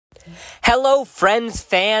Hello, friends,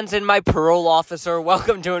 fans, and my parole officer.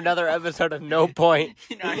 Welcome to another episode of No Point.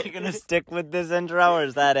 Are you going to stick with this intro, or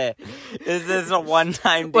is that it? Is this a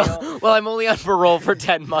one-time deal? Well, I'm only on parole for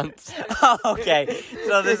 10 months. Oh, okay.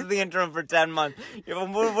 So this is the intro for 10 months.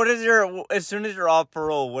 What is your, as soon as you're off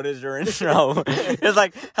parole, what is your intro? It's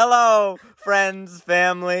like, hello, friends,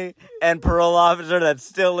 family, and parole officer that's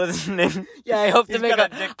still listening. Yeah, I hope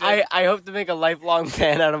to make a lifelong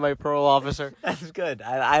fan out of my parole officer. That's good.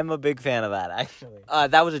 I'm a big fan of that, actually.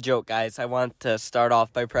 That was a joke, guys. I want to start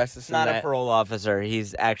off by prefacing Not that. a parole officer.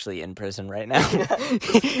 He's actually in prison right now.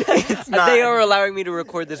 They are allowing me to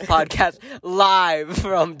record this podcast live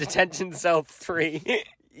from detention cell 3.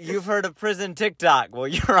 You've heard of prison TikTok. Well,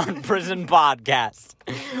 you're on prison podcast.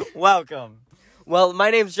 Welcome. Well, my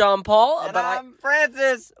name's John Paul. And I'm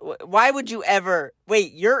Francis. Why would you ever...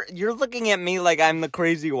 Wait, you're looking at me like I'm the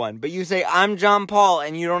crazy one, but you say I'm John Paul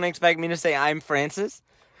and you don't expect me to say I'm Francis?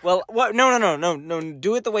 Well, what? No.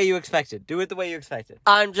 Do it the way you expected.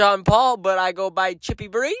 I'm John Paul, but I go by Chippy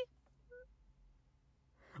Bree.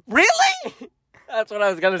 Really? That's what I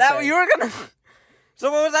was going to say. You were going to...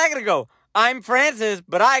 So what was I going to go? I'm Francis,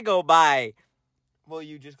 but I go by... Well,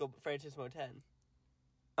 you just go Francis Moten.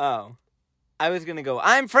 Oh. I was going to go,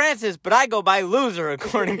 I'm Francis, but I go by loser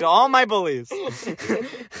according to all my bullies.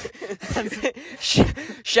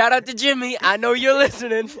 Shout out to Jimmy. I know you're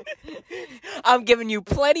listening. I'm giving you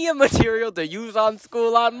plenty of material to use on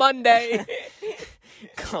school on Monday.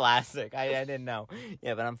 Classic. I didn't know.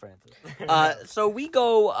 Yeah, but I'm Francis. So we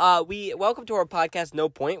welcome to our podcast, No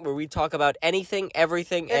Point, where we talk about anything,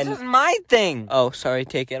 everything, This is my thing. Oh, sorry.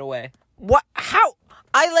 Take it away. What? How?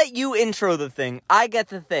 I let you intro the thing. I get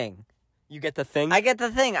the thing. You get the thing? I get the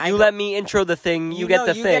thing. You let me intro the thing. You get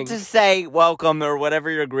the thing. You get to say welcome or whatever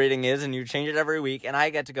your greeting is, and you change it every week, and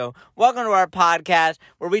I get to go, welcome to our podcast,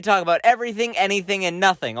 where we talk about everything, anything, and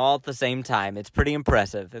nothing all at the same time. It's pretty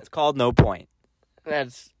impressive. It's called No Point.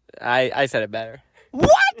 I said it better. What?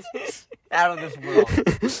 Out of this world.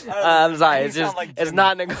 I'm sorry. It's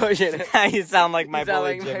not negotiated. You sound like my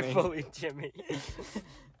bully Jimmy.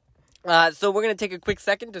 So we're going to take a quick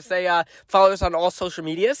second to say follow us on all social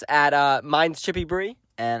medias at mine's Chippy Bree.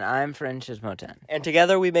 And I'm Francis Moten. And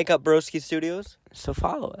together we make up Broski Studios. So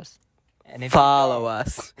follow us. And follow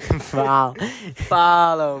us.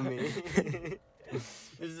 Follow me.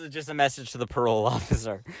 This is just a message to the parole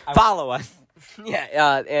officer. Follow us.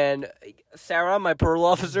 Yeah, and Sarah, my parole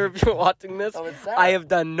officer, if you're watching this, I have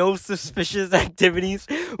done no suspicious activities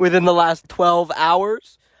within the last 12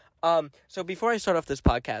 hours. So before I start off this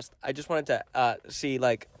podcast, I just wanted to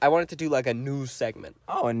I wanted to do a news segment.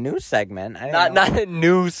 Oh, a news segment? Not a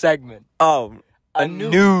news segment. Oh, a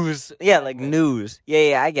news. Yeah, like news.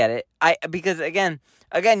 Yeah, I get it. Because again,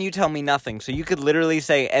 you tell me nothing, so you could literally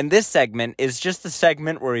say, and this segment is just the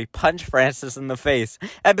segment where we punch Francis in the face.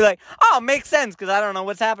 I'd be like, oh, makes sense, because I don't know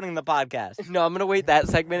what's happening in the podcast. No, I'm going to wait that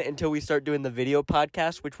segment until we start doing the video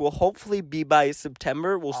podcast, which will hopefully be by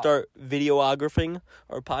September. We'll start videographing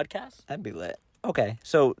our podcast. That'd be lit. Okay,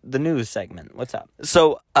 so the news segment, what's up?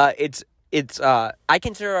 So, it's I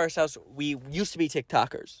consider ourselves, we used to be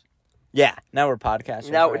TikTokers. Yeah, now we're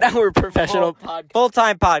podcasters. Now we're professional podcasters.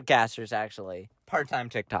 Full-time podcasters, actually. Part-time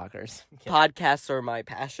TikTokers. Podcasts are my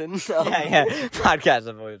passion. So. Yeah. Podcasts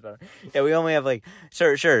have always been. Yeah, we only have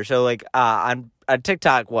sure. So on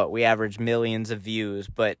TikTok, we average millions of views,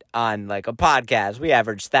 but on a podcast, we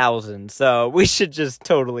average thousands. So we should just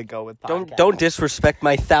totally go with podcasts. Don't disrespect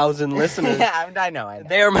my 1,000 listeners. Yeah, I know.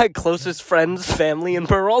 They are my closest friends, family, and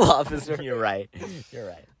parole officer. You're right.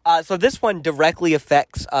 So this one directly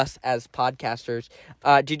affects us as podcasters.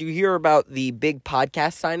 Did you hear about the big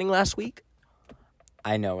podcast signing last week?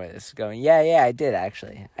 I know where this is going. Yeah, I did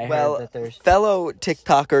actually. I heard that there's fellow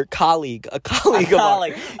TikToker colleague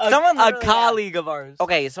of ours.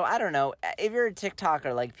 Okay, so I don't know if you're a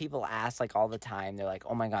TikToker. People ask all the time. They're like,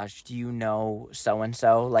 "Oh my gosh, do you know so and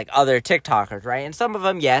so?" Other TikTokers, right? And some of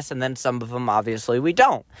them, yes, and then some of them, obviously, we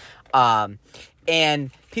don't. And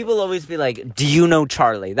people always be like, do you know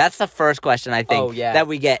Charlie? That's the first question, I think, that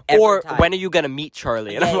we get every time. When are you going to meet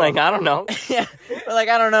Charlie? And I'm like, I don't know. Yeah. We're like,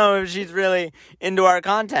 I don't know if she's really into our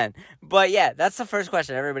content. But yeah, that's the first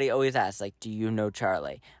question everybody always asks. Do you know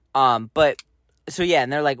Charlie? So yeah,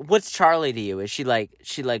 and they're like, what's Charlie to you? Is she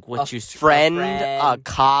what's your friend, a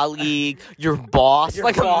colleague, your boss?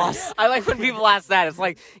 Your boss. I like when people ask that. It's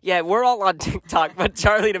like, yeah, we're all on TikTok, but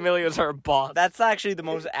Charlie D'Amelio is our boss. That's actually the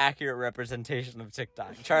most accurate representation of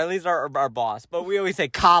TikTok. Charlie's our boss, but we always say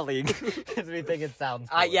colleague because we think it sounds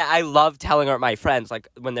cool. I love telling my friends,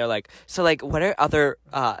 when they're like, so what are other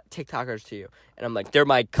TikTokers to you? And I'm like, they're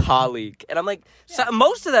my colleague. And I'm like, so,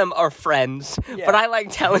 most of them are friends, but I like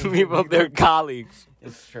telling people they're colleagues.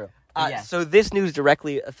 It's true. So this news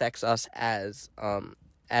directly affects us as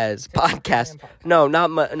podcasts. No, not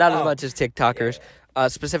as much as TikTokers.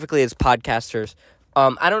 Specifically as podcasters.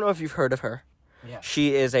 I don't know if you've heard of her. Yeah.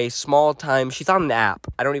 She is a she's on an app.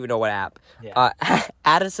 I don't even know what app. Yeah.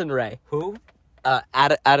 Addison Rae. Who?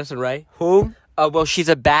 Addison Rae. Who? Well, she's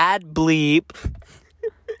a bad bleep.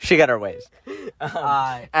 She got her ways.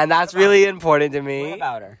 And that's really important to me. What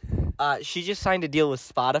about her? She just signed a deal with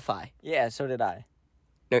Spotify. Yeah, so did I.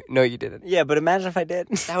 No, you didn't. Yeah, but imagine if I did.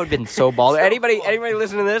 That would have been so baller. Anybody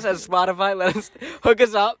listening to this at Spotify, hook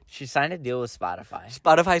us up. She signed a deal with Spotify.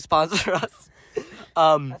 Spotify sponsor us. That's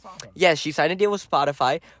awesome. Yeah, she signed a deal with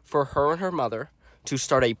Spotify for her and her mother to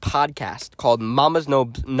start a podcast called Mama's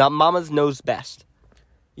Knows Best.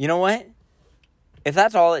 You know what? If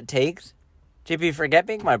that's all it takes, JP, forget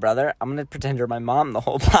being my brother. I'm going to pretend you're my mom the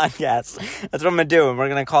whole podcast. That's what I'm going to do, and we're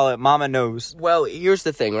going to call it Mama Knows. Well, here's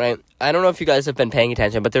the thing, right? I don't know if you guys have been paying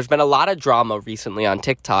attention, but there's been a lot of drama recently on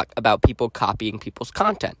TikTok about people copying people's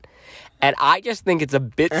content. And I just think it's a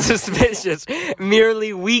bit suspicious.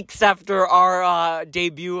 Merely weeks after our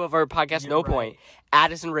debut of our podcast, No Point,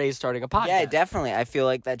 Addison Rae is starting a podcast. Yeah, definitely. I feel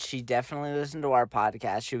like that she definitely listened to our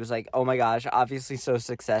podcast. She was like, oh my gosh, obviously so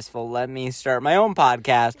successful. Let me start my own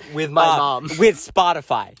podcast. With my mom. With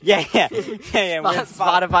Spotify. Yeah. With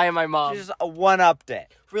Spotify and my mom. She just one-upped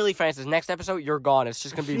it. Really, Francis, next episode, you're gone. It's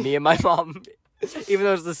just going to be me and my mom. Even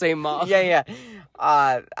though it's the same mom. Yeah.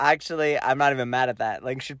 Actually, I'm not even mad at that.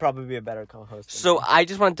 Like, she'd probably be a better co-host. So I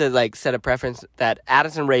just wanted to, set a preference that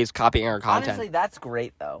Addison Rae is copying her content. Honestly, that's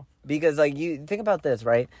great, though. Because, you think about this,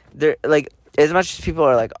 right? They're, as much as people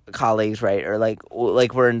are, colleagues, right? Or,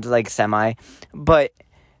 we're in, semi. But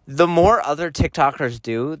the more other TikTokers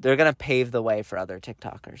do, they're going to pave the way for other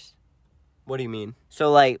TikTokers. What do you mean?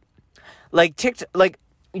 So,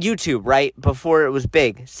 YouTube, right? Before it was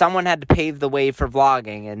big, someone had to pave the way for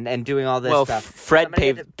vlogging and doing all this stuff. Fred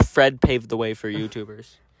paved the way for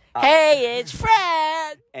YouTubers. Hey, it's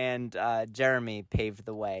Fred! And Jeremy paved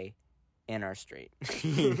the way in our street.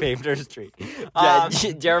 He paved our street.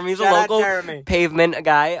 Jeremy's a local pavement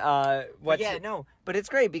guy. But it's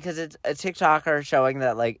great because it's a TikToker showing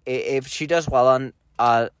that if she does well on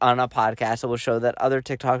a podcast, it will show that other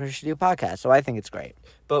TikTokers should do podcasts. So I think it's great.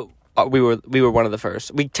 But we were one of the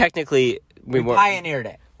first. We pioneered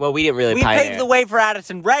it. Well, we didn't really We pioneer paved the way for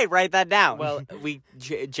Addison Rae. Write that down. Well,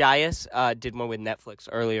 Jaius did one with Netflix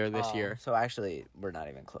earlier this year. So actually, we're not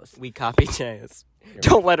even close. We copied Jaius.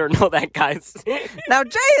 Don't let her know that, guys. Now,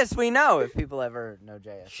 Jaius, we know if people ever know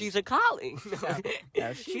Jaius. She's a colleague.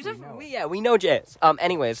 No, we know Jaius.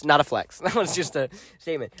 Anyways, not a flex. That was just a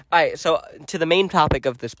statement. All right, so to the main topic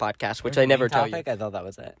of this podcast, which I never tell you. I thought that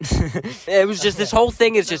was it. It was just this whole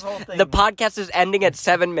thing is just the podcast is ending at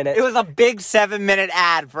 7 minutes. It was a big 7-minute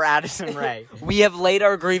ad for Addison Rae. We have laid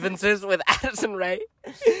our grievances with Addison Rae.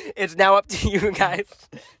 It's now up to you guys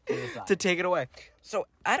to take it away. So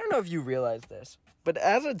I don't know if you realize this, but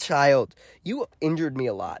as a child, you injured me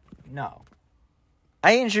a lot. No.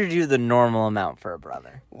 I injured you the normal amount for a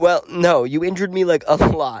brother. Well, no, you injured me a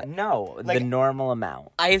lot. No, the normal amount.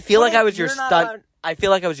 I feel like I was your stunt. I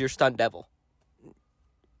feel like I was your stunt devil.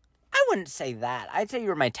 I wouldn't say that. I'd say you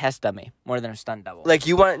were my test dummy more than a stunt double.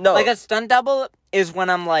 A stunt double is when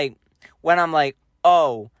I'm like,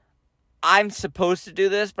 oh, I'm supposed to do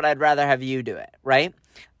this, but I'd rather have you do it, right?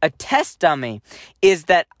 A test dummy is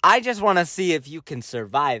that I just want to see if you can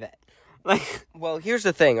survive it. Well, here's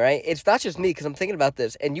the thing, right? It's not just me, because I'm thinking about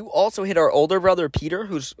this. And you also hit our older brother, Peter,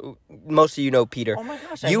 who's, most of you know Peter. Oh my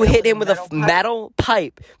gosh. You hit him with a metal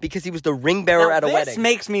pipe because he was the ring bearer at a wedding. This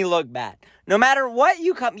makes me look bad. No matter what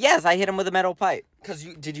you come... Yes, I hit him with a metal pipe.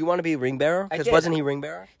 Did you want to be ring bearer? Because wasn't he ring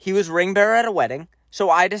bearer? He was ring bearer at a wedding. So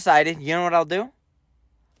I decided, you know what I'll do?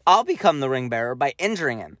 I'll become the ring bearer by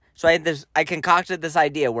injuring him. So I concocted this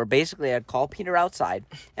idea where basically I'd call Peter outside,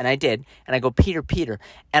 and I did, and I go, Peter,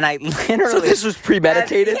 and I literally... So this was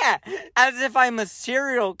premeditated? As if I'm a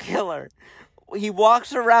serial killer. He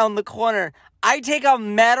walks around the corner, I take a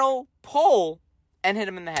metal pole and hit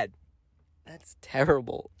him in the head. That's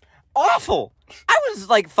terrible. Awful. I was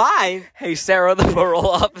 5. Hey, Sarah, the parole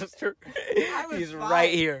officer. He's 5.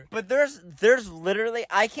 Right here. But there's literally,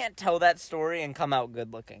 I can't tell that story and come out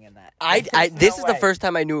good looking in that. This is the first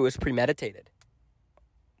time I knew it was premeditated.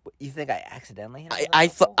 You think I accidentally hit him? I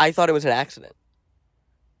thought it was an accident.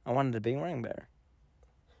 I wanted to be ring bearer.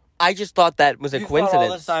 I just thought that was a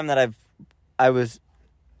coincidence. All this time that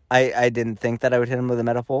I didn't think that I would hit him with a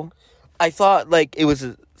metal pole. I thought it was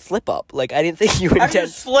a slip up. I didn't think you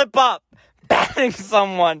intended. Slip up. batting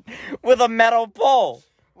someone with a metal pole.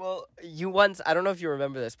 Well, I don't know if you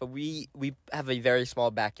remember this, but we have a very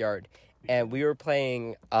small backyard, and we were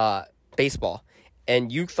playing baseball,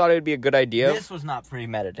 and you thought it would be a good idea. This was not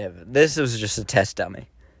premeditative. This was just a test dummy.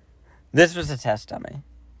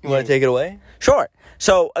 You want to take it away? Sure.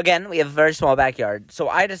 So, again, we have a very small backyard. So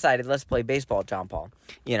I decided, let's play baseball, John Paul.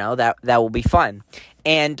 You know, that will be fun.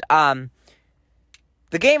 And the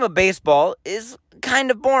game of baseball is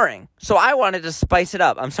kind of boring. So I wanted to spice it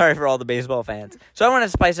up. I'm sorry for all the baseball fans. So I wanted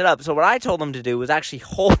to spice it up. So what I told them to do was actually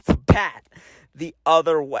hold the bat the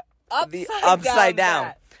other way. Upside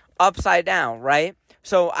down. Upside down, right?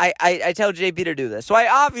 So I tell JP to do this. So I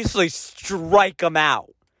obviously strike him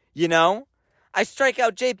out, you know? I strike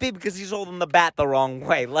out JP because he's holding the bat the wrong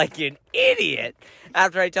way, like an idiot,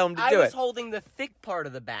 after I tell him to do it. I was holding the thick part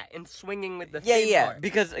of the bat and swinging with the thin part.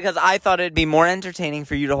 Because I thought it'd be more entertaining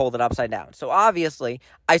for you to hold it upside down. So obviously,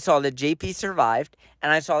 I saw that JP survived,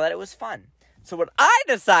 and I saw that it was fun. So what I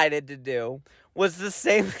decided to do was the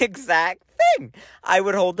same exact thing. I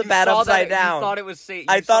would hold the bat upside down. You thought it was safe.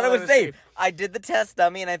 I thought it was safe. I did the test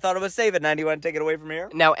dummy, and I thought it was safe. And now do you want to take it away from here?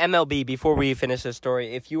 Now, MLB, before we finish this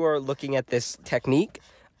story, if you are looking at this technique,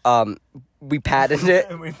 we patented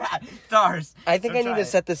it. We patented stars. I think I need to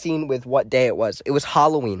set the scene with what day it was. It was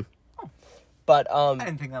Halloween. But I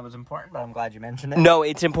didn't think that was important, but I'm glad you mentioned it. No,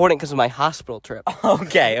 it's important because of my hospital trip.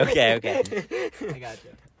 Okay. I got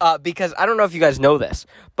you. Because I don't know if you guys know this,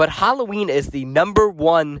 but Halloween is the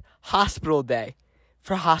 #1 hospital day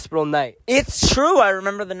for hospital night. It's true. I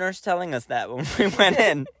remember the nurse telling us that when we went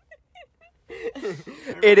in.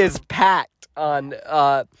 It is packed on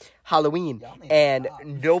Halloween, and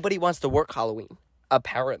nobody wants to work Halloween,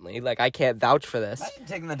 apparently. Like, I can't vouch for this. Imagine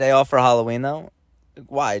taking the day off for Halloween, though.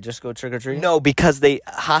 Why? Just go trick-or-treat? No, because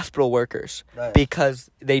hospital workers. Right. Because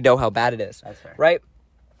they know how bad it is. That's fair. Right?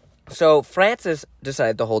 So, Francis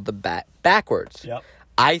decided to hold the bat backwards. Yep.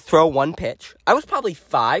 I throw one pitch. I was probably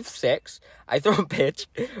 5, 6. I throw a pitch.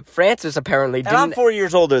 Francis apparently didn't. And I'm 4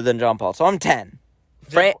 years older than John Paul, so I'm 10.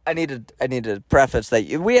 I need to preface that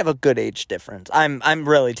we have a good age difference. I'm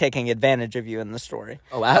really taking advantage of you in the story.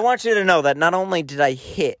 Oh, I want you to know that not only did I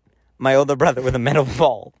hit my older brother with a metal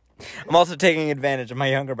ball, I'm also taking advantage of my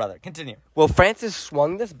younger brother. Continue. Well, Francis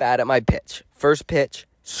swung this bat at my pitch. First pitch,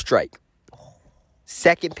 strike.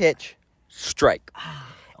 Second pitch, strike.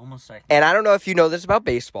 Almost strike. And I don't know if you know this about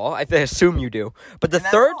baseball. I assume you do. But the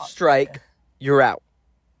third strike, you're out.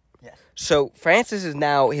 Yes. So Francis is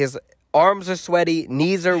now, his arms are sweaty,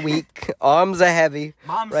 knees are weak, arms are heavy.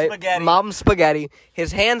 Mom's spaghetti.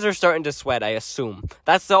 His hands are starting to sweat, I assume.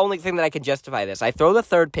 That's the only thing that I can justify this. I throw the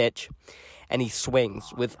third pitch, and he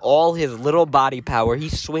swings with all his little body power. He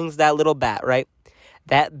swings that little bat, right?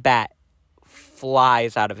 That bat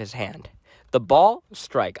flies out of his hand. The ball,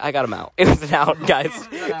 strike. I got him out. It was an out, guys.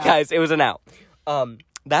 Guys, it was an out.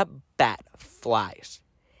 That bat flies.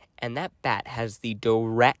 And that bat has the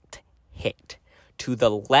direct hit to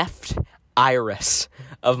the left iris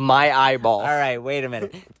of my eyeball. All right, wait a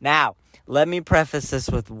minute. Now, let me preface this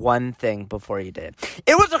with one thing before you did.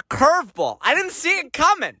 It was a curveball. I didn't see it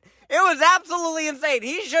coming. It was absolutely insane.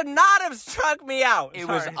 He should not have struck me out. It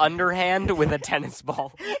was underhand with a tennis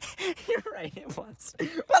ball. You're right, it was.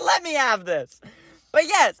 But let me have this. But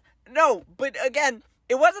but again,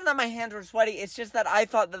 it wasn't that my hands were sweaty. It's just that I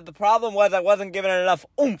thought that the problem was I wasn't giving it enough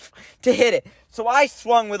oomph to hit it. So I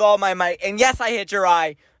swung with all my might. And yes, I hit your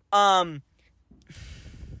eye.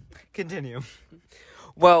 Continue.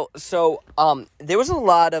 Well, so, there was a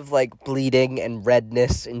lot of, bleeding and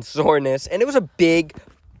redness and soreness. And it was a big...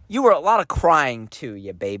 You were a lot of crying, too,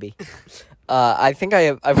 you baby. I think I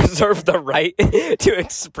reserve the right to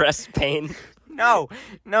express pain. No,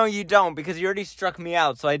 you don't, because you already struck me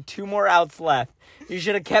out, so I had 2 more outs left. You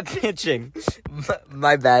should have kept pitching.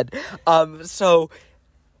 My bad. So,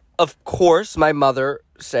 of course, my mother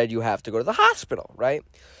said you have to go to the hospital, right?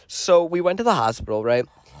 So, we went to the hospital, right?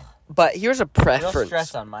 But here's a preference. Real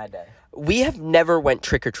stress on my day. We have never went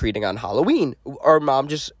trick-or-treating on Halloween. Our mom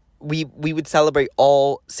just... We would celebrate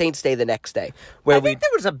All Saints Day the next day. I think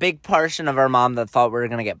there was a big portion of our mom that thought we were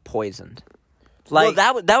going to get poisoned. Well,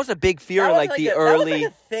 that was a big fear, early... That was like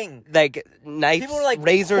a thing. Like, knives, people were like,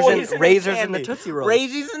 razors in the Tootsie Rolls.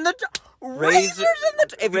 Razors in the... Razors in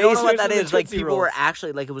the... If you don't know what that is, people were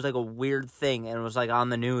actually, it was a weird thing, and it was, on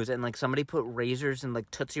the news, and, somebody put razors in,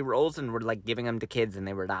 Tootsie Rolls and were, giving them to kids, and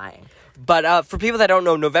they were dying. But, for people that don't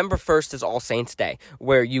know, November 1st is All Saints Day,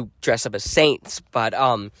 where you dress up as saints, but,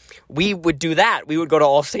 we would do that. We would go to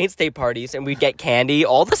All Saints Day parties, and we'd get candy,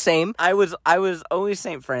 all the same. I was always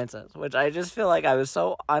St. Francis, which I just feel like I was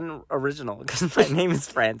so unoriginal, because my name is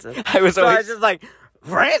Francis. I was just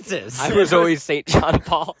Francis. I was always St. John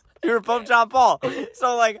Paul. You were Pope John Paul.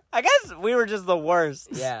 So, like, I guess we were just the worst.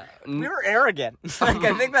 Yeah. We were arrogant. Like,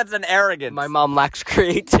 I think that's an arrogance. My mom lacks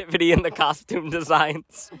creativity in the costume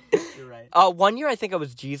designs. You're right. 1 year, I think I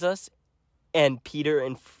was Jesus, and Peter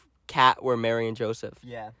and Kat were Mary and Joseph.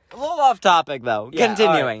 Yeah. A little off topic, though. Yeah,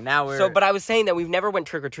 Continuing. right. Now we're... So, but I was saying that we've never went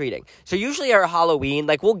trick-or-treating. So usually our Halloween,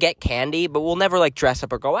 like, we'll get candy, but we'll never, like, dress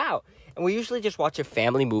up or go out. And we usually just watch a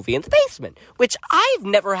family movie in the basement, which I've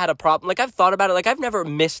never had a problem. Like, I've thought about it. Like, I've never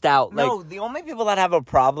missed out. Like, no, the only people that have a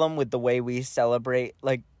problem with the way we celebrate,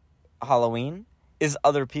 like, Halloween is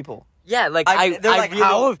other people. Yeah, like, they're like, really...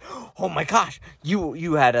 how? Oh my gosh,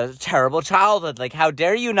 you had a terrible childhood. Like, how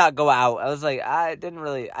dare you not go out? I was like, I didn't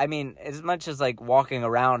really. I mean, as much as like walking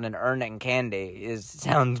around and earning candy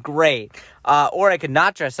sounds great. Or I could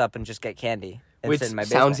not dress up and just get candy. Which in my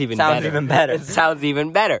sounds even better. It sounds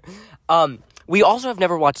even better. We also have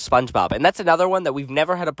never watched SpongeBob, and that's another one that we've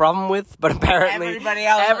never had a problem with, but apparently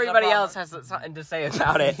everybody else has something to say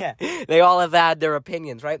about it. Yeah. They all have had their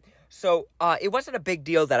opinions, right? So it wasn't a big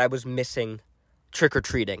deal that I was missing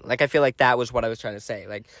trick-or-treating. Like, I feel like that was what I was trying to say.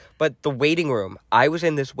 Like, but the waiting room, I was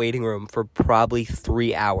in this waiting room for probably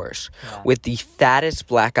 3 hours with the fattest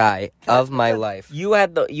black eye of my life. You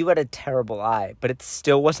had a terrible eye, but it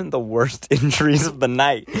still wasn't the worst injuries of the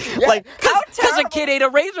night. Yeah, like, because a kid ate a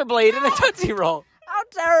razor blade and a Tootsie Roll. How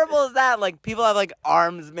terrible is that? Like, people have, like,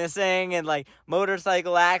 arms missing and, like,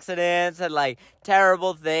 motorcycle accidents and, like,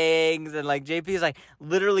 terrible things. And, like, JP's, like,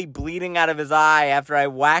 literally bleeding out of his eye after I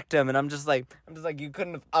whacked him. And I'm just like, you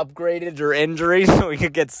couldn't have upgraded your injury so we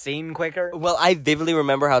could get seen quicker? Well, I vividly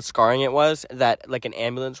remember how scarring it was that, like, an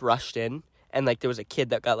ambulance rushed in. And, like, there was a kid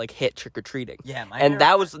that got, like, hit trick-or-treating. Yeah,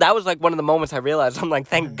 that was, like, one of the moments I realized, I'm like,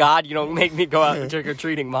 thank God you don't make me go out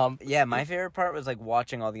trick-or-treating, Mom. Yeah, my favorite part was, like,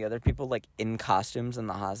 watching all the other people, like, in costumes in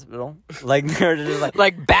the hospital. Like, they were just like...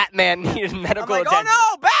 Like, Batman needed medical attention.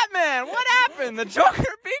 Oh, no, Batman! What happened? The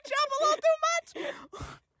Joker beat you up a little too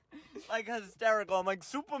much? Like, hysterical. I'm like,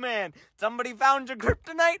 Superman, somebody found your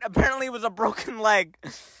kryptonite? Apparently it was a broken leg.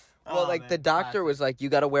 Well, like, the doctor was like, you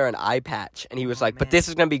got to wear an eye patch. And he was like, but this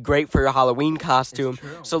is going to be great for your Halloween costume.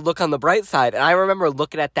 So look on the bright side. And I remember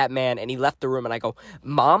looking at that man, and he left the room, and I go,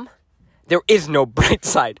 Mom, there is no bright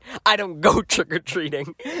side. I don't go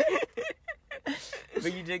trick-or-treating.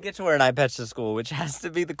 But you did get to wear an eye patch to school, which has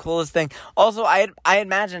to be the coolest thing. Also, I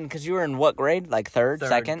imagine, because you were in what grade? Like third,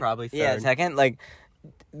 second? Probably third. Yeah, second. Like,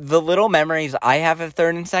 the little memories I have of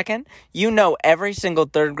third and second, you know, every single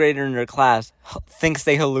third grader in your class thinks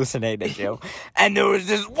they hallucinated you. And there was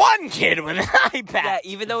this one kid with an eye patch. Yeah,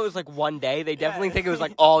 even though it was like one day, they definitely think it was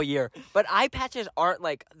like all year. But eye patches aren't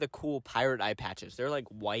like the cool pirate eye patches. They're like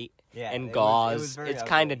white and gauze. It's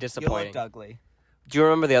kind of disappointing. You looked ugly. Do you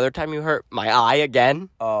remember the other time you hurt my eye again?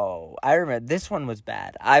 Oh, I remember. This one was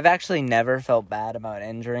bad. I've actually never felt bad about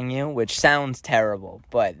injuring you, which sounds terrible,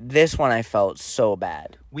 but this one I felt so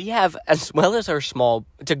bad. We have, as well as our small,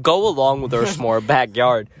 to go along with our small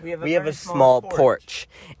backyard, we have a small porch.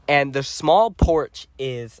 And the small porch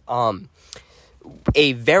is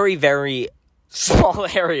a very, very small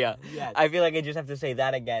area. Yes. I feel like I just have to say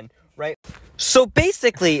that again, right? So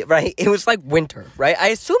basically, right, it was like winter, right? I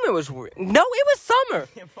assume it was... No, it was summer.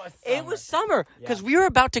 It was summer. Because we were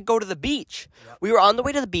about to go to the beach. Yep. We were on the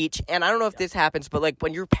way to the beach, and I don't know if this happens, but like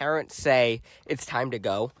when your parents say it's time to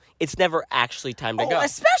go, it's never actually time to go.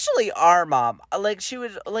 Especially our mom. Like, she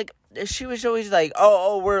was always like,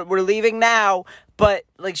 we're leaving now. But,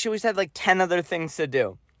 like, she always had, like, 10 other things to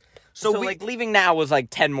do. So like, leaving now was, like,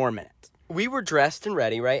 10 more minutes. We were dressed and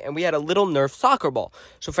ready, right? And we had a little Nerf soccer ball.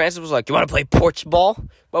 So Francis was like, you want to play porch ball?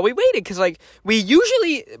 Well, we waited because, like, we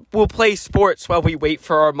usually will play sports while we wait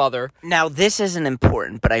for our mother. Now, this isn't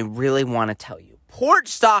important, but I really want to tell you. Porch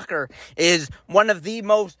soccer is one of the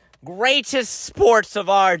most greatest sports of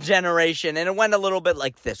our generation. And it went a little bit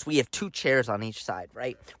like this. We have 2 chairs on each side,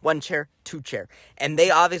 right? 1 chair, 2 chair. And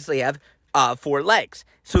they obviously have 4 legs.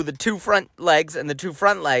 So the 2 front legs and the 2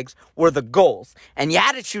 front legs were the goals. And you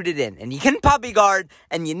had to shoot it in. And you can puppy guard,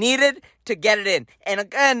 and you needed to get it in. And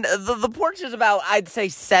again, the porch is about, I'd say,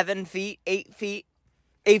 7 feet, 8 feet.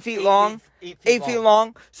 8 feet long. 8 feet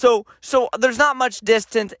long. So there's not much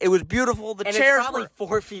distance. It was beautiful. The chairs it's probably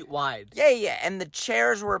 4 feet wide. Yeah. And the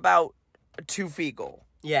chairs were about 2 feet goal.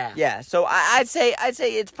 Yeah. Yeah, so I'd say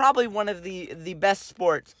it's probably one of the best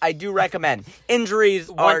sports. I do recommend.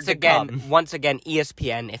 Injuries once again,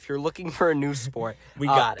 ESPN. If you're looking for a new sport, we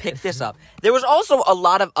got it. Pick this up. There was also a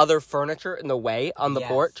lot of other furniture in the way on the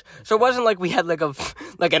porch, so it wasn't like we had like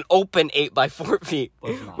an open 8x4 feet.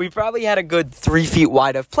 We probably had a good 3 feet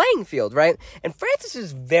wide of playing field, right? And Francis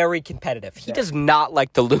is very competitive. He does not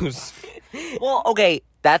like to lose. Well, okay.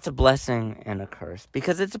 That's a blessing and a curse.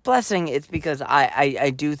 Because it's a blessing, it's because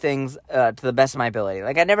I do things to the best of my ability.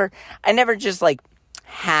 Like, I never just, like,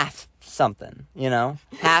 half something, you know?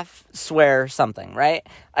 Half swear something, right?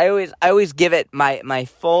 I always give it my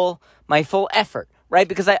full effort, right?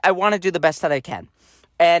 Because I want to do the best that I can.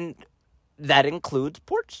 And that includes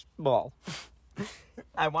porch ball.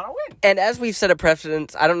 I want to win. And as we've set a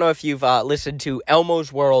precedent, I don't know if you've listened to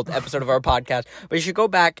Elmo's World episode of our podcast, but you should go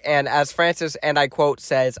back and, as Francis, and I quote,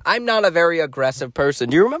 says, "I'm not a very aggressive person."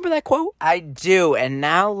 Do you remember that quote? I do. And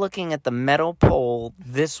now looking at the metal pole,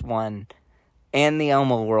 this one, and the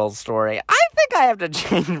Elmo World story, I think I have to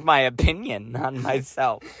change my opinion on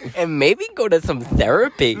myself. And maybe go to some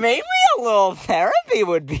therapy. Maybe a little therapy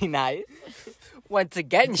would be nice. Once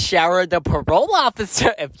again, Shower the parole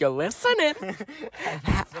officer, if you're listening.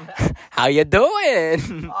 How you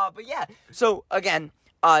doing? But yeah, so again,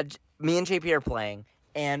 me and JP are playing,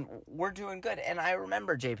 and we're doing good. And I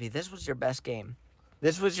remember, JP, this was your best game.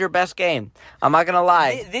 This was your best game. I'm not gonna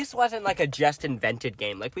lie. This wasn't like a just invented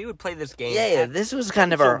game. Like, we would play this game. Yeah. This was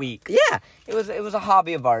kind of our week. Yeah, it was a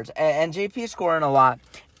hobby of ours, and JP scoring a lot,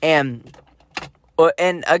 and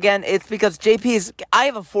again, it's because I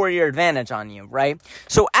have a 4-year advantage on you, right?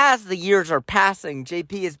 So as the years are passing,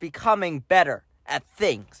 JP is becoming better at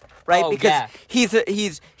things, right? Because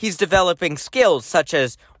he's developing skills such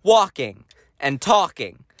as walking and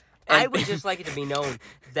talking. I would just like it to be known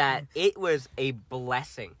that it was a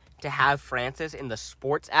blessing to have Francis in the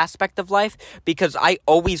sports aspect of life, because I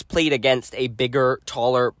always played against a bigger,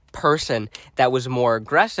 taller person that was more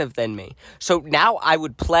aggressive than me. So now I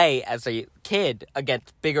would play as a kid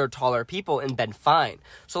against bigger, taller people and been fine.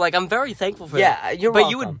 So, like, I'm very thankful for that. Yeah, you're welcome.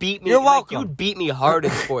 But you would beat me. You're welcome. You would beat me hard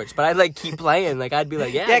in sports, but I'd, like, keep playing. Like, I'd be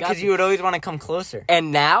like, yeah, because you would always want to come closer.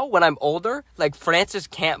 And now, when I'm older, like, Francis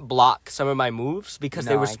can't block some of my moves because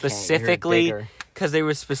they were specifically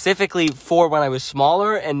for when I was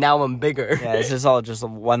smaller, and now I'm bigger. Yeah, this is all just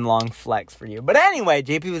one long flex for you. But anyway,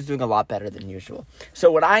 JP was doing a lot better than usual.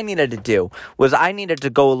 So what I needed to do was I needed to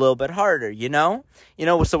go a little bit harder, you know?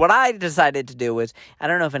 So what I decided to do was, I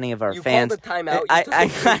don't know if any of our fans... You called a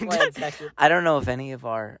timeout. I don't know if any of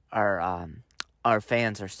our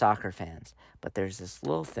fans are soccer fans, but there's this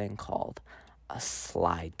little thing called a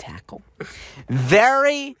slide tackle.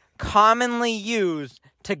 Very commonly used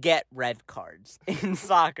to get red cards in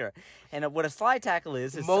soccer. And what a slide tackle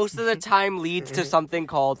is most of the time leads to something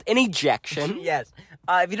called an ejection. Yes.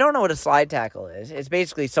 If you don't know what a slide tackle is, it's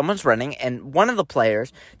basically someone's running and one of the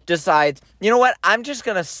players decides, you know what, I'm just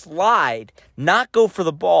going to slide, not go for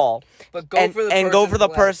the ball, but go for the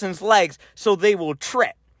person's legs so they will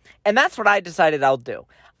trip. And that's what I decided I'll do.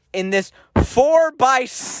 In this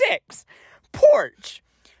 4x6 porch.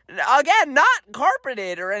 Again, not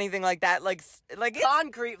carpeted or anything like that. Like it's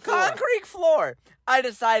concrete floor. I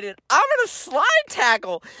decided I'm gonna slide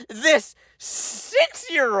tackle this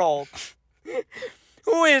 6-year-old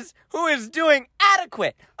who is doing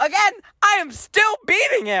adequate. Again, I am still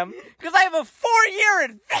beating him because I have a 4-year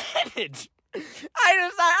advantage. I'm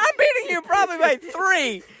beating you probably by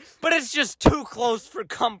 3, but it's just too close for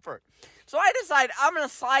comfort. So I decide I'm going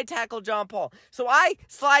to slide tackle John Paul. So I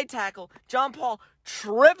slide tackle. John Paul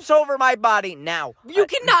trips over my body. Now, you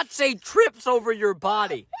cannot say trips over your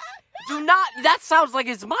body. Do not. That sounds like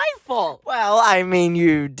it's my fault. Well, I mean,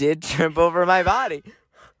 you did trip over my body.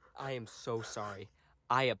 I am so sorry.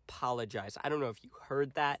 I apologize. I don't know if you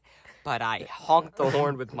heard that, but I honked the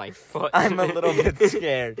horn with my foot. I'm a little bit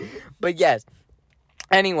scared. But yes.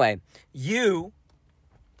 Anyway, you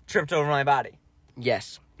tripped over my body.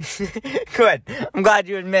 Yes. Good. I'm glad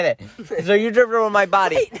you admit it. So you tripped over my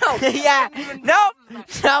body. Wait, no. Yeah. No.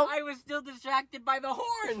 I was still distracted by the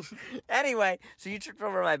horn. Anyway, so you tripped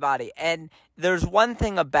over my body. And there's one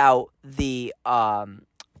thing about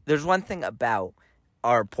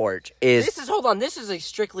our porch is... This is a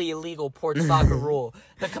strictly illegal porch soccer rule.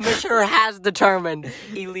 The commissioner has determined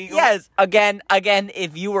illegal. Yes, again,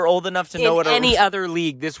 if you were old enough to know what... In any other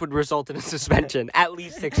league, this would result in a suspension. At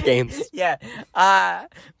least 6 games. Yeah,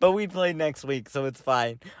 but we play next week, so it's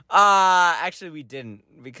fine. Actually, we didn't,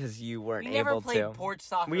 because you weren't able to. We never played porch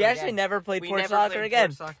soccer We actually never played porch soccer played again.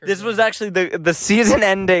 Porch soccer This again. was actually the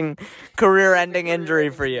season-ending, career-ending injury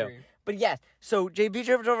for you. But yes, so JP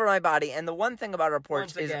tripped over my body, and the one thing about our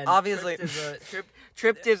porch is obviously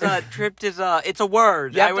tripped is it's a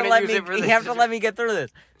word. You have to let me get through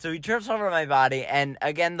this. So he trips over my body, and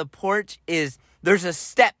again, the porch there's a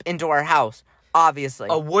step into our house, obviously.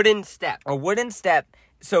 A wooden step.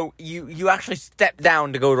 So you actually step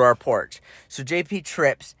down to go to our porch. So JP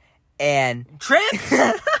trips and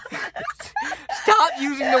Stop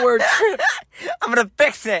using the word trip. I'm gonna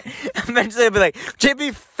fix it. Eventually I'll be like,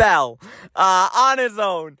 JP fell on his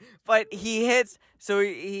own. But he hits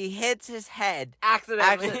his head.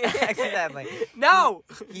 Accidentally. No!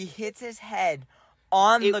 He hits his head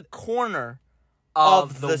on the corner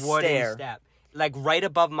of the wooden step. Like right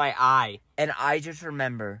above my eye. And I just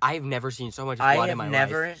remember, I've never seen so much blood in my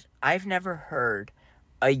life. I've never heard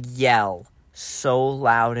a yell so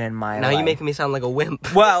loud in my life. Now you're making me sound like a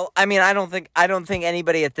wimp. Well, I mean, I don't think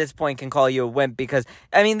anybody at this point can call you a wimp because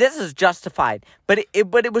I mean this is justified. But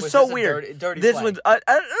it was so weird. Dirty this play? was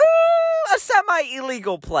a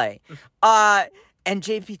semi-illegal play. And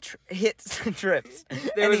JP trips.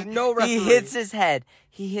 There was no referee. He hits his head.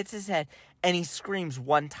 And he screams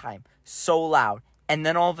one time so loud. And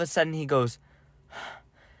then all of a sudden he goes,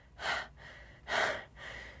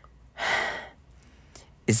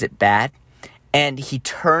 is it bad? And he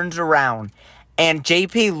turns around. And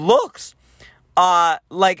JP looks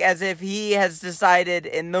like as if he has decided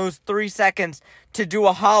in those 3 seconds to do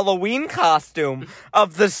a Halloween costume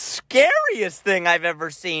of the scariest thing I've ever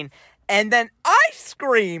seen. And then I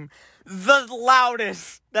scream the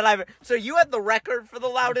loudest that I've... So you had the record for the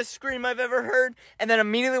loudest scream I've ever heard, and then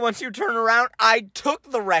immediately once you turn around, I took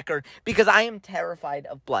the record because I am terrified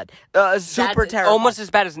of blood. Super terrified. Almost as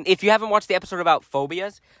bad as... If you haven't watched the episode about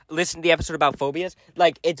phobias, listen to the episode about phobias.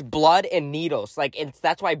 Like, it's blood and needles. Like,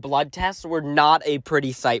 that's why blood tests were not a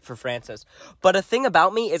pretty sight for Francis. But a thing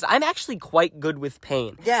about me is I'm actually quite good with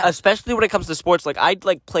pain. Yeah. Especially when it comes to sports. Like, I'd,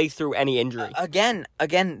 play through any injury. Again,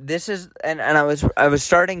 this is... And I was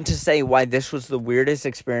starting to say why this was the weirdest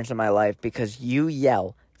experience in my life because you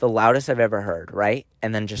yell the loudest I've ever heard, right?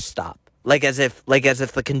 And then just stop. Like as if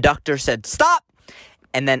the conductor said, stop!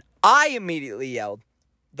 And then I immediately yelled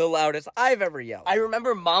the loudest I've ever yelled. I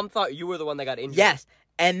remember Mom thought you were the one that got injured. Yes.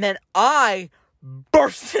 And then I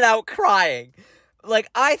bursted out crying. Like,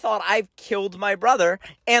 I thought I've killed my brother,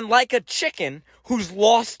 and like a chicken who's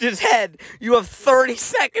lost his head, you have 30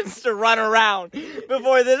 seconds to run around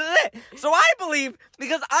before this is it. So I believe,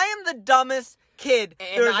 because I am the dumbest kid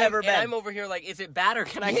there's ever been. And I'm over here like, is it bad or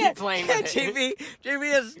can I keep playing with it?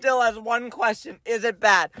 JP still has one question. Is it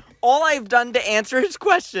bad? All I've done to answer his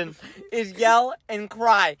question is yell and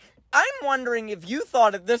cry. I'm wondering if you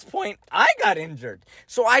thought at this point I got injured.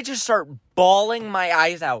 So I just start bawling my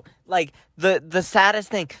eyes out. Like, the saddest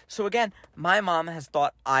thing. So again, my mom has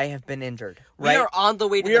thought I have been injured. Right? We are on the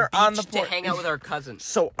way to the beach to hang out with our cousins.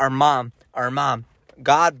 So our mom,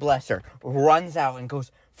 God bless her, runs out and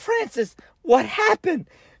goes, Francis, what happened?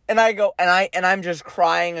 And I go, and I'm just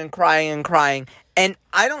crying and crying and crying. And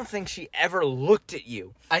I don't think she ever looked at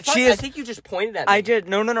you. I think you just pointed at me.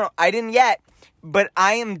 No, I didn't yet. But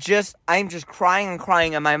I'm just crying and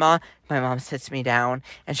crying, and my mom sits me down,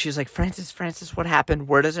 and she's like, Francis, what happened?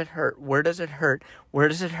 Where does it hurt?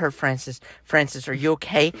 Francis, are you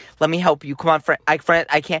okay? Let me help you. Come on, I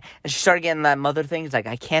can't. And she started getting that mother thing. It's like,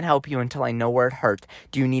 I can't help you until I know where it hurts.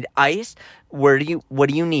 Do you need ice? What do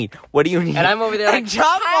you need? And I'm over there like,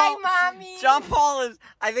 hi, Mommy. John Paul is,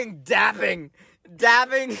 I think, dabbing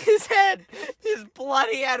his head, his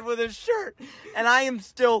bloody head with his shirt. And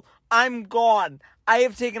I'm gone. I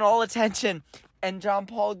have taken all attention. And John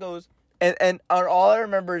Paul goes, and all I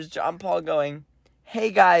remember is John Paul going,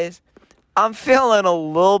 hey guys, I'm feeling a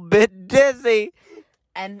little bit dizzy.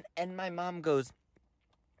 And my mom goes,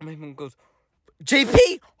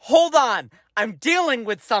 JP, hold on. I'm dealing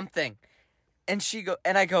with something.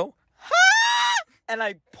 And I go, ha! And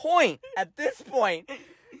I point at this point,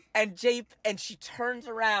 and she turns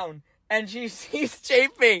around. And she sees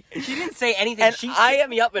JP. She didn't say anything. And she picked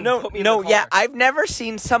me up and put me in the car. Yeah, I've never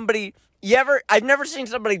seen somebody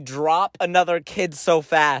drop another kid so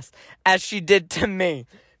fast as she did to me.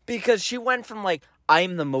 Because she went from like, I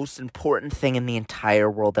am the most important thing in the entire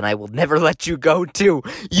world and I will never let you go to,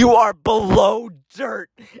 you are below dirt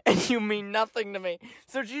and you mean nothing to me.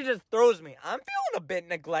 So she just throws me. I'm feeling a bit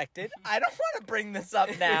neglected. I don't want to bring this up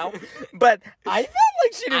now, but I felt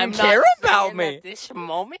like she didn't care about me. That this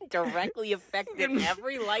moment directly affected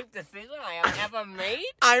every life decision I have ever made.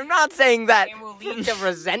 I'm not saying that. It will lead to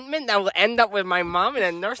resentment that will end up with my mom in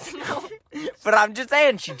a nursing home. But I'm just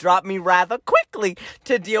saying she dropped me rather quickly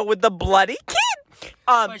to deal with the bloody kid.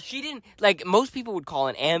 But she didn't, like, most people would call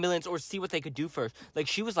an ambulance or see what they could do first. Like,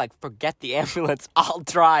 she was like, forget the ambulance, I'll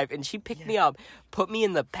drive. And she picked me up, put me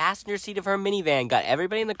in the passenger seat of her minivan, got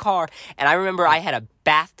everybody in the car, and I remember I had a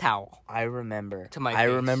bath towel. I remember. To my face.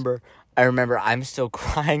 I remember I'm still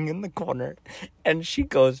crying in the corner, and she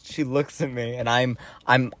looks at me, and I'm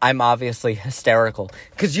obviously hysterical.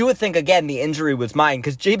 Because you would think, again, the injury was mine,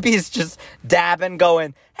 because JP's just dabbing,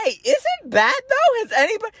 going, hey, is it bad, though? Has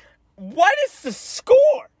anybody... What is the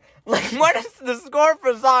score? Like, what is the score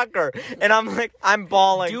for soccer? And I'm like, I'm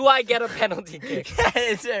bawling. Do I get a penalty kick?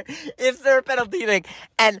 Is there a penalty kick?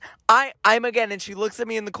 And I'm again, and she looks at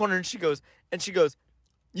me in the corner, and she goes,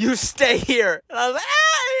 you stay here. And I was like,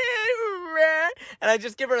 and I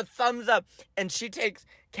just give her a thumbs up, and she takes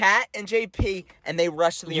Kat and JP, and they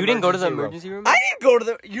rush to the emergency room. You didn't go to the emergency room? I didn't go to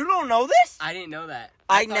the... You don't know this? I didn't know that.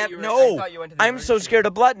 I never... No. I'm so scared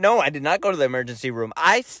of blood. No, I did not go to the emergency room.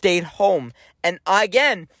 I stayed home. And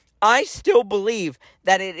again, I still believe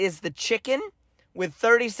that it is the chicken with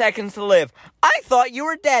 30 seconds to live. I thought you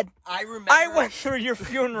were dead. I went through your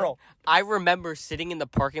funeral. I remember sitting in the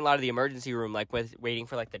parking lot of the emergency room, like waiting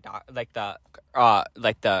for like the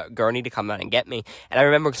gurney to come out and get me. And I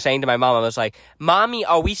remember saying to my mom, I was like, "Mommy,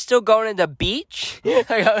 are we still going to the beach?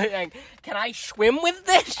 Like, can I swim with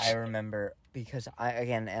this?" I remember because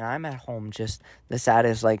I'm at home. Just the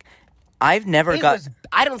saddest, like. I've never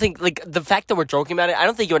I don't think, like, the fact that we're joking about it, I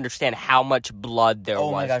don't think you understand how much blood there was,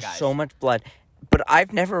 Oh my gosh, guys. So much blood. But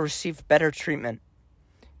I've never received better treatment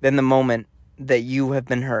than the moment that you have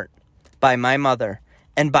been hurt by my mother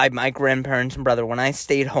and by my grandparents and brother. When I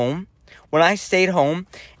stayed home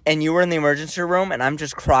and you were in the emergency room and I'm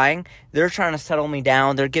just crying, they're trying to settle me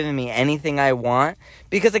down. They're giving me anything I want.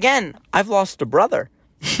 Because, again, I've lost a brother.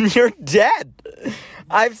 You're dead.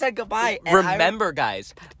 I've said goodbye. Remember,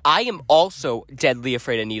 guys, I am also deadly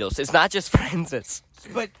afraid of needles. It's not just Francis.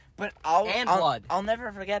 But blood. I'll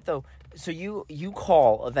never forget, though. So you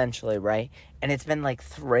call eventually, right? And it's been like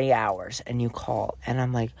 3 hours, and you call, and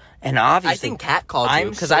I'm like, and obviously, I think Kat called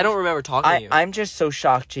you because I don't remember talking to you. I'm just so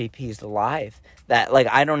shocked JP's alive that, like,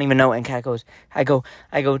 I don't even know. And Kat goes, I go,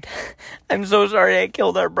 I'm so sorry I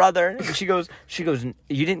killed our brother. And she goes,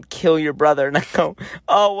 you didn't kill your brother. And I go,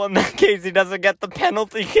 oh, well, in that case, he doesn't get the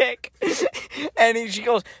penalty kick. And she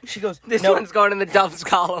goes, this one's going in the Doves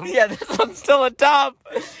column. Yeah, this one's still a dub.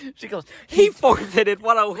 She goes, he forfeited.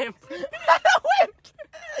 What a wimp.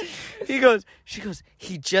 She goes,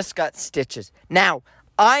 he just got stitches. Now,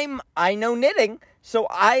 I know knitting, so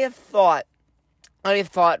I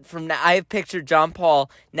have pictured John Paul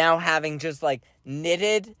now having just, like,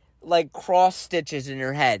 knitted, like, cross stitches in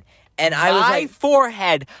your head. And I was like, my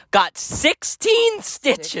forehead got 16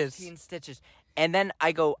 stitches. 16 stitches. And then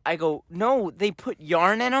I go, no, they put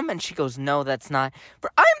yarn in them? And she goes, no, that's not.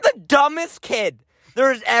 I'm the dumbest kid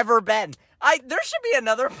there's ever been. There should be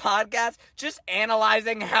another podcast just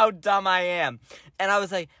analyzing how dumb I am. And I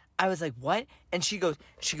was like, what? And she goes,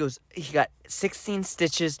 he got 16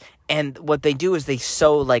 stitches, and what they do is they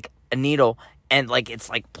sew, like, a needle, and, like, it's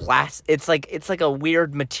like it's like a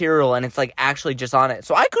weird material, and it's, like, actually just on it.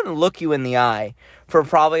 So I couldn't look you in the eye for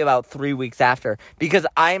probably about 3 weeks after, because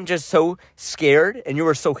I am just so scared, and you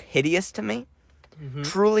were so hideous to me. Mm-hmm.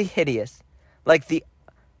 Truly hideous. Like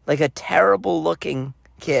a terrible looking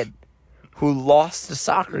kid who lost the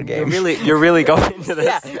soccer game. You're really going into this.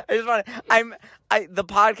 Yeah, I just want to. The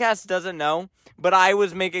podcast doesn't know, but I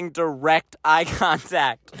was making direct eye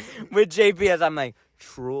contact with JP as I'm like,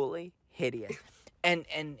 truly hideous. And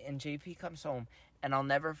JP comes home, and I'll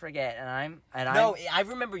never forget. I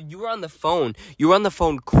remember you were on the phone. You were on the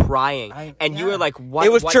phone crying, you were like, "What?"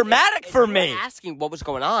 It was traumatic for me. You were asking what was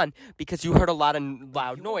going on because you heard a lot of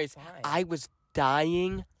loud noise. I was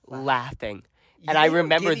dying laughing. And I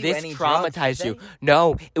remember this traumatized you.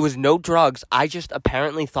 No, it was no drugs. I just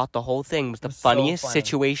apparently thought the whole thing was the funniest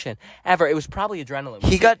situation ever. It was probably adrenaline.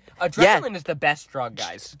 Adrenaline is the best drug,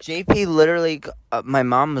 guys. JP literally, my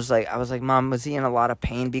mom was like, I was like, Mom, was he in a lot of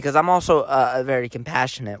pain? Because I'm also very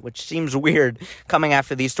compassionate, which seems weird coming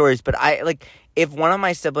after these stories. But if one of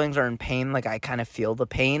my siblings are in pain, like, I kind of feel the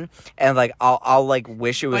pain, and, like, I'll like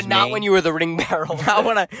wish it was me. But not when you were the ring barrel. Not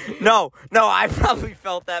when no, I probably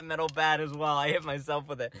felt that metal bad as well. I hit myself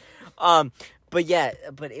with it.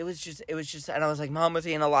 But it was just, and I was like, Mom, was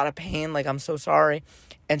he in a lot of pain? Like, I'm so sorry.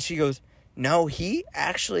 And she goes, no, he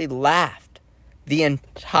actually laughed the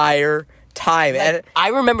entire time. And I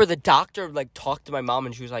remember the doctor, like, talked to my mom,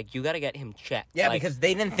 and she was like, you got to get him checked. Yeah, like, because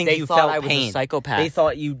they didn't think you felt I pain. was a psychopath. They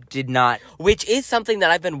thought you did not. Which is something that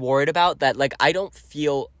I've been worried about, that, like, I don't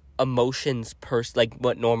feel emotions like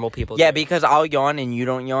what normal people do. Yeah, because I'll yawn and you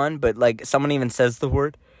don't yawn, but, like, someone even says the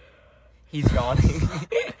word, He's yawning.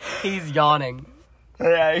 He's yawning.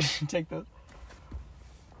 Yeah, I should take those.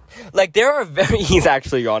 Like, there are he's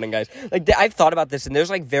actually yawning, guys. Like, I've thought about this, and there's,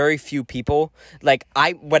 like, very few people, like,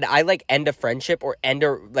 when I, like, end a friendship or end,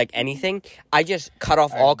 like, anything, I just cut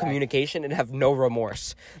off all communication and have no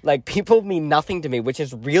remorse. Like, people mean nothing to me, which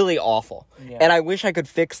is really awful. Yeah. And I wish I could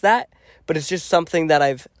fix that, but it's just something that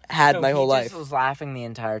I've had my whole life. He just was laughing the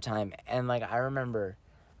entire time, and, like, I remember,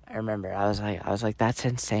 I was like, that's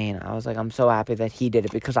insane. I was like, I'm so happy that he did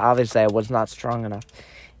it, because obviously I was not strong enough.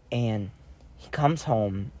 And he comes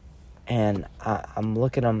home, and I'm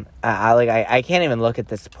looking at him. I can't even look at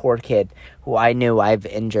this poor kid who I knew I've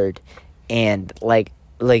injured, and like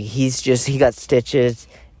he got stitches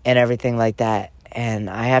and everything like that, and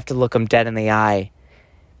I have to look him dead in the eye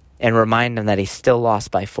and remind him that he still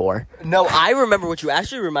lost by 4. No, I remember what you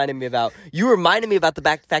actually reminded me about. You reminded me about the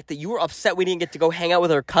fact that you were upset we didn't get to go hang out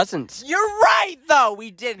with our cousins. You're right, though.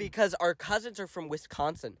 We did, because our cousins are from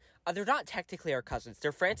Wisconsin. They're not technically our cousins.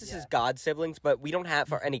 They're Francis's god siblings, but we don't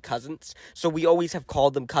have any cousins. So we always have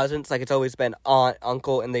called them cousins. Like, it's always been aunt,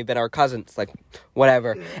 uncle, and they've been our cousins. Like,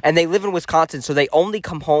 whatever. And they live in Wisconsin, so they only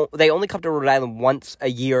come home. They only come to Rhode Island once a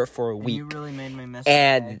year for a week. You really made me miss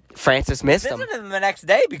And Francis missed them. Visited them the next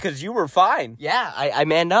day because you were fine. Yeah, I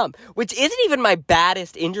manned up. Which isn't even my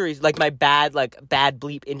baddest injuries, like my bad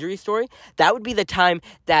bleep injury story. That would be the time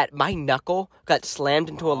that my knuckle got slammed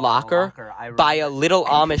into a locker by a little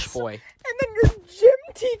Amish boy. And then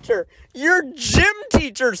your gym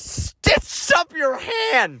teacher stitched up your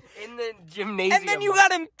hand in the gymnasium. And then you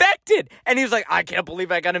got infected. And he was like, I can't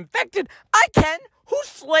believe I got infected. I can. Who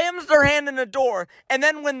slams their hand in a door, and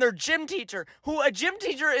then when their gym teacher, who a gym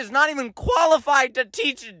teacher is not even qualified to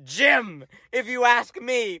teach gym, if you ask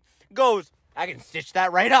me, goes, I can stitch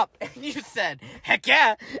that right up. And you said, heck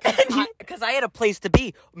yeah. Because I had a place to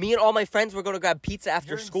be. Me and all my friends were going to grab pizza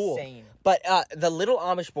after school. Insane. But the little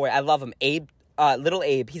Amish boy, I love him, little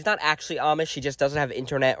Abe, he's not actually Amish. He just doesn't have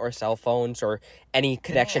internet or cell phones or any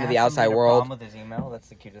connection to the outside world. With his email? That's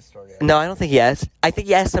the cutest story ever. No, I don't think he has. I think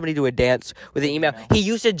he asked somebody to do a dance with an email. He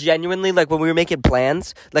used to genuinely, like, when we were making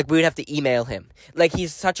plans, like, we would have to email him. Like,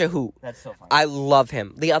 he's such a hoot. That's so funny. I love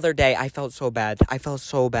him. The other day, I felt so bad.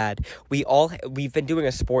 We've been doing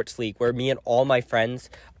a sports league where me and all my friends,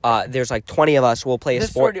 there's like 20 of us, will play a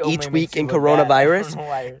sport each week in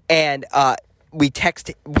coronavirus. And, we text,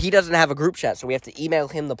 he doesn't have a group chat, so we have to email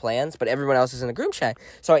him the plans, but everyone else is in a group chat.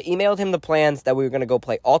 So I emailed him the plans that we were going to go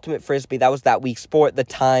play Ultimate Frisbee. That was that week's sport, the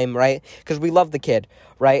time, right? Because we love the kid,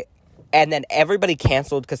 right? And then everybody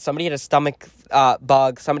canceled because somebody had a stomach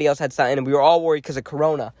bug, somebody else had something, and we were all worried because of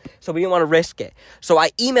corona. So we didn't want to risk it. So I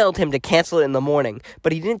emailed him to cancel it in the morning,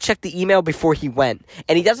 but he didn't check the email before he went.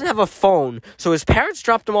 And he doesn't have a phone, so his parents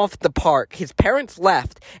dropped him off at the park. His parents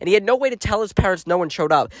left, and he had no way to tell his parents no one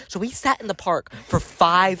showed up. So he sat in the park for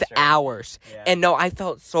 5 hours. Yeah. And no, I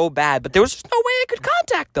felt so bad, but there was just no way I could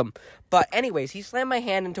contact them. But anyways, he slammed my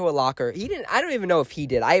hand into a locker. I don't even know if he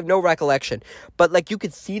did. I have no recollection. But, like, you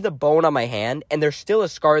could see the bone on my hand, and there's still a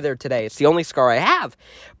scar there today. It's the only scar I have.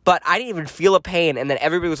 But I didn't even feel a pain, and then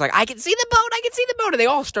everybody was like, I can see the bone, and they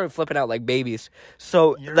all started flipping out like babies.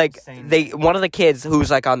 So, one of the kids who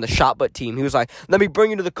was, like, on the shot put team, he was like, let me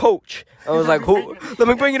bring you to the coach. I was like, who? Let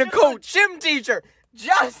me bring you to coach. Gym teacher.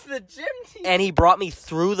 Just the gym teacher. And he brought me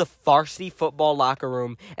through the varsity football locker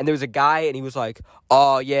room, and there was a guy, and he was like,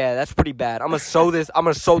 oh, yeah, that's pretty bad. I'm going to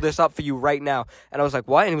sew this up for you right now. And I was like,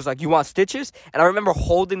 what? And he was like, you want stitches? And I remember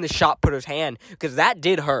holding the shot putter's hand, because that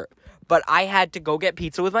did hurt. But I had to go get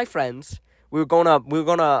pizza with my friends. We were going to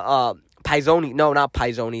Pizzoni. No, not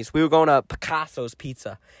Pizzoni's. We were going to Picasso's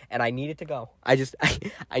Pizza, and I needed to go. I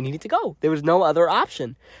needed to go. There was no other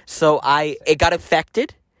option. So it got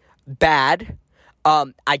affected bad.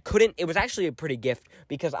 I couldn't, it was actually a pretty gift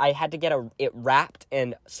because I had to get it wrapped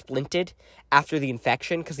and splinted after the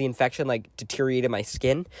infection because the infection, like, deteriorated my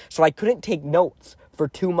skin. So I couldn't take notes for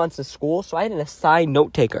 2 months of school, so I had an assigned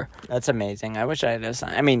note taker. That's amazing. I wish I had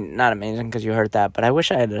not amazing because you heard that, but I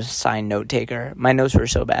wish I had an assigned note taker. My notes were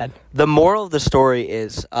so bad. The moral of the story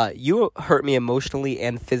is, you hurt me emotionally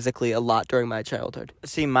and physically a lot during my childhood.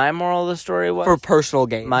 See, my moral of the story was... For personal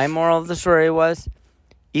gain. My moral of the story was,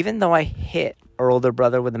 even though I hit our older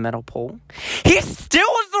brother with a metal pole, he still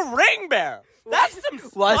was the ring bearer. That's some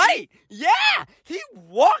spite. Yeah, he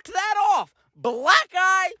walked that off. Black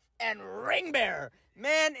eye and ring bearer.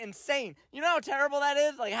 Man, insane. You know how terrible that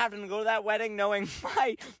is? Like, having to go to that wedding knowing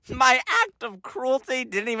my act of cruelty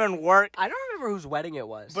didn't even work. I don't remember whose wedding it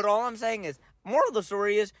was. But all I'm saying is, moral of the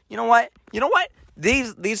story is, you know what?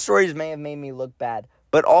 These stories may have made me look bad,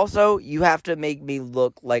 but also you have to make me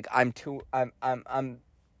look like I'm 2-1.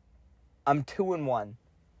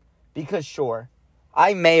 Because sure,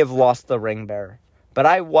 I may have lost the ring bearer, but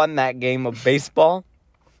I won that game of baseball,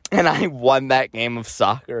 and I won that game of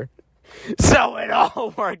soccer. So it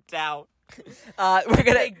all worked out. We're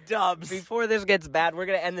gonna Big dubs. Before this gets bad, we're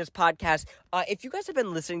gonna end this podcast. If you guys have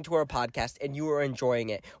been listening to our podcast and you are enjoying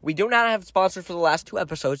it, we do not have sponsors for the last 2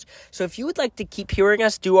 episodes. So if you would like to keep hearing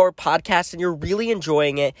us do our podcast and you're really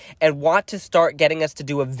enjoying it and want to start getting us to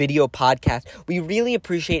do a video podcast, we really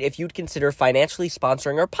appreciate if you'd consider financially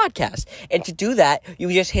sponsoring our podcast. And to do that, you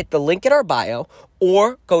just hit the link in our bio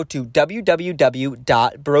or go to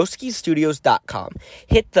www.broskistudios.com.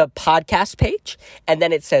 Hit the podcast page, and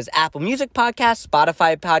then it says Apple Music Podcast,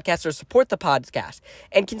 Spotify Podcast, or support the podcast.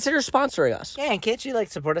 And consider sponsoring us. Yeah, and can't you,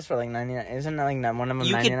 support us for, 99? Isn't it, one of them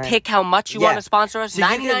You 99? can pick how much you want to sponsor us. So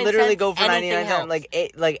 99 you can literally cents, go for 99 cents.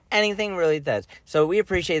 Anything really does. So we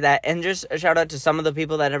appreciate that. And just a shout out to some of the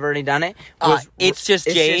people that have already done it. It's just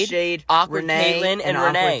Jade, Awkward Renee, Caitlin, and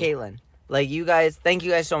Renee. Awkward Caitlin. You guys, thank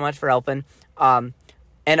you guys so much for helping. And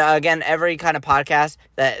again, every kind of podcast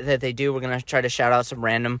that they do, we're going to try to shout out some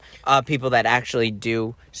random people that actually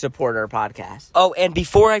do support our podcast. Oh, and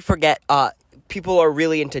before I forget, people are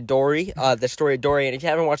really into Dory, the story of Dory, and if you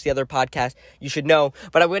haven't watched the other podcast, you should know.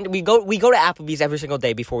 But we go to Applebee's every single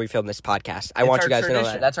day before we film this podcast. I want you guys to know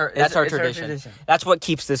that. That's our tradition. That's what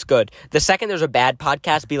keeps this good. The second there's a bad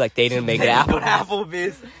podcast, be like, they didn't make it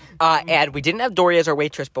Applebee's. And we didn't have Dory as our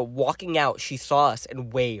waitress, but walking out, she saw us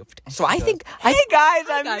and waved. So I think, hey guys,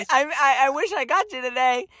 I wish I got you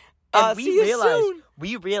today. And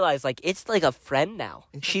we realized, it's like a friend now.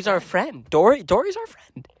 She's our friend. Dory's our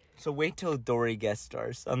friend. So wait till Dory guest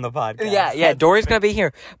stars on the podcast. Yeah, Dory's gonna be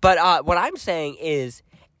here. But what I'm saying is,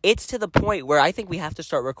 it's to the point where I think we have to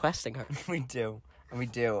start requesting her. We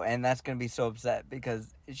do, and that's gonna be so upset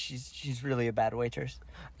because she's really a bad waitress.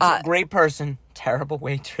 A great person, terrible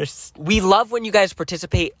waitress. We love when you guys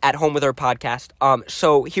participate at home with our podcast.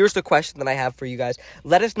 So here's the question that I have for you guys.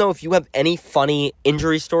 Let us know if you have any funny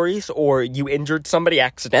injury stories or you injured somebody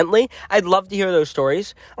accidentally. I'd love to hear those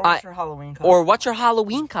stories. Or what's your Halloween costume? Or what your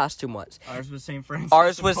Halloween costume was. Ours was St. Francis.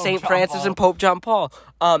 Ours was St. Francis and Pope John Paul.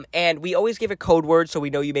 And we always give a code word so we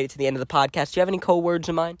know you made it to the end of the podcast. Do you have any code words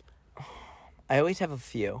in mind? I always have a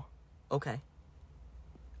few. Okay.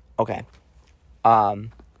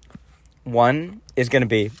 One is gonna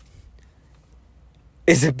be,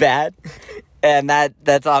 is it bad? And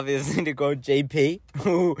that's obviously to go JP,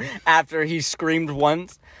 who after he screamed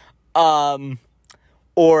once. Or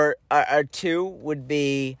our 2 would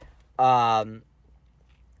be, I'm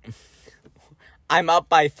up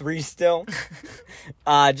by 3 still.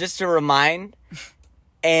 Just to remind.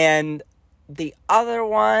 And the other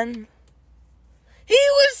one, he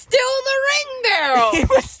was still the ring bearer. He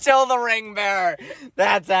was still the ring bearer.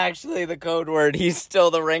 That's actually the code word. He's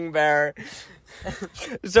still the ring bearer.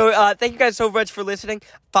 So, thank you guys so much for listening.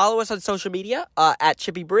 Follow us on social media, at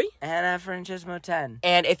Chippy Bree. And at Franchismo10.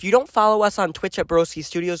 And if you don't follow us on Twitch at Broski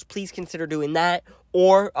Studios, please consider doing that.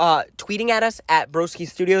 Or, tweeting at us at Broski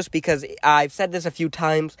Studios, because I've said this a few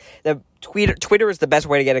times. Twitter is the best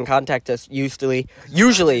way to get in contact with us, usually,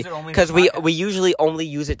 because we usually only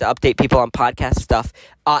use it to update people on podcast stuff.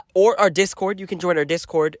 Or our Discord. You can join our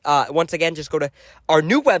Discord. Once again, just go to our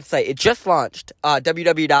new website. It just launched,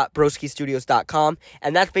 www.broskistudios.com,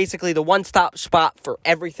 and that's basically the one-stop spot for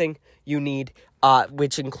everything you need,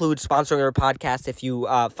 which includes sponsoring our podcast. If you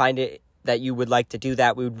find it that you would like to do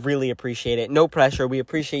that, we would really appreciate it. No pressure. We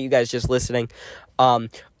appreciate you guys just listening.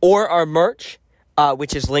 Or our merch,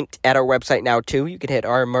 which is linked at our website now too. You could hit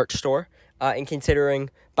our merch store and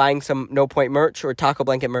considering buying some No Point merch or Taco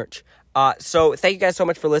Blanket merch. So thank you guys so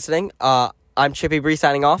much for listening. I'm Chippy Bree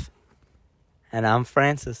signing off. And I'm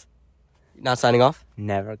Francis. Not signing off?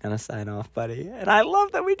 Never gonna sign off, buddy. And I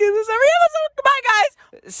love that we do this every episode. Goodbye, guys.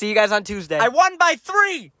 See you guys on Tuesday. I won by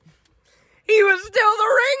 3. He was still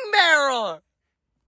the ring bearer.